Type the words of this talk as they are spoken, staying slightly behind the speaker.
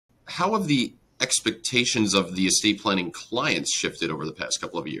how have the expectations of the estate planning clients shifted over the past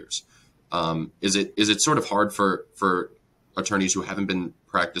couple of years? Is it sort of hard for attorneys who haven't been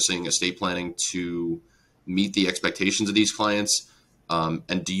practicing estate planning to meet the expectations of these clients?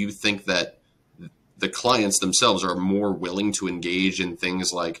 And do you think that the clients themselves are more willing to engage in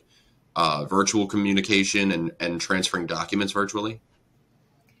things like virtual communication and transferring documents virtually?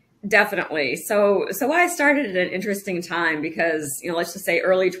 Definitely. So I started at an interesting time because, let's just say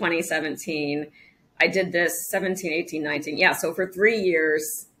early 2017, I did this 17, 18, 19. Yeah. So for 3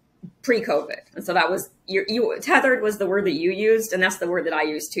 years pre-COVID. And so that was, you tethered was the word that you used. And that's the word that I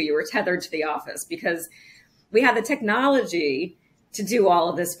used too. You were tethered to the office because we had the technology to do all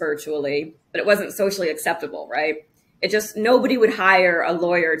of this virtually, but it wasn't socially acceptable, right? It just, nobody would hire a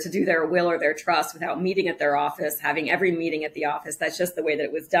lawyer to do their will or their trust without meeting at their office, having every meeting at the office. That's just the way that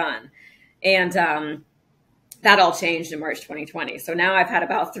it was done. And that all changed in March 2020. So now I've had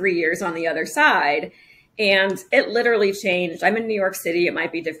about 3 years on the other side, and it literally changed. I'm in New York City. It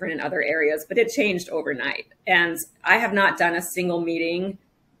might be different in other areas, but it changed overnight. And I have not done a single meeting.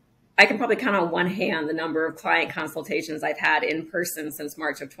 I can probably count on one hand the number of client consultations I've had in person since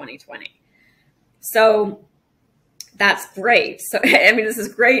March of 2020. So that's great. So, I mean, this is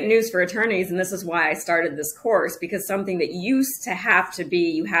great news for attorneys. And this is why I started this course, because something that used to have to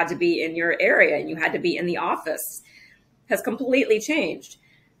be, you had to be in your area and you had to be in the office, has completely changed.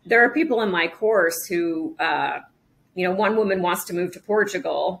 There are people in my course who, one woman wants to move to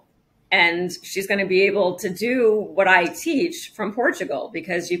Portugal, and she's going to be able to do what I teach from Portugal,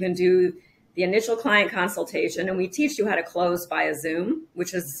 because you can do the initial client consultation, and we teach you how to close via Zoom,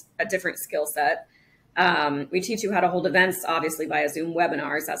 which is a different skill set. We teach you how to hold events, obviously, via Zoom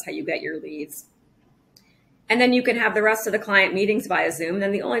webinars. That's how you get your leads. And then you can have the rest of the client meetings via Zoom.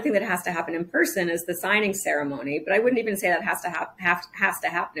 Then the only thing that has to happen in person is the signing ceremony. But I wouldn't even say that has to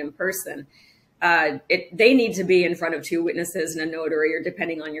happen in person. They need to be in front of two witnesses and a notary, or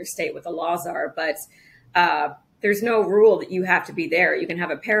depending on your state what the laws are. But there's no rule that you have to be there. You can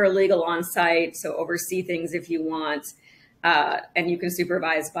have a paralegal on site, so oversee things if you want, and you can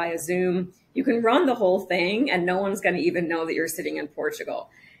supervise via Zoom. You can run the whole thing, and no one's going to even know that you're sitting in Portugal.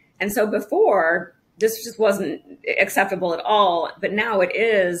 And so before, this just wasn't acceptable at all, but now it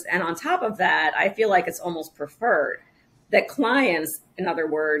is. And on top of that, I feel like it's almost preferred that clients, in other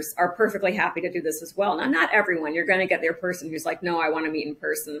words, are perfectly happy to do this as well. Now, not everyone. You're going to get their person who's like, no, I want to meet in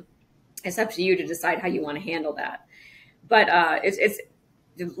person. It's up to you to decide how you want to handle that. But it's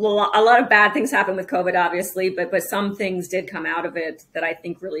a lot of bad things happened with COVID, obviously, but some things did come out of it that I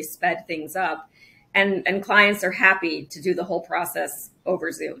think really sped things up. And clients are happy to do the whole process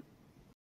over Zoom.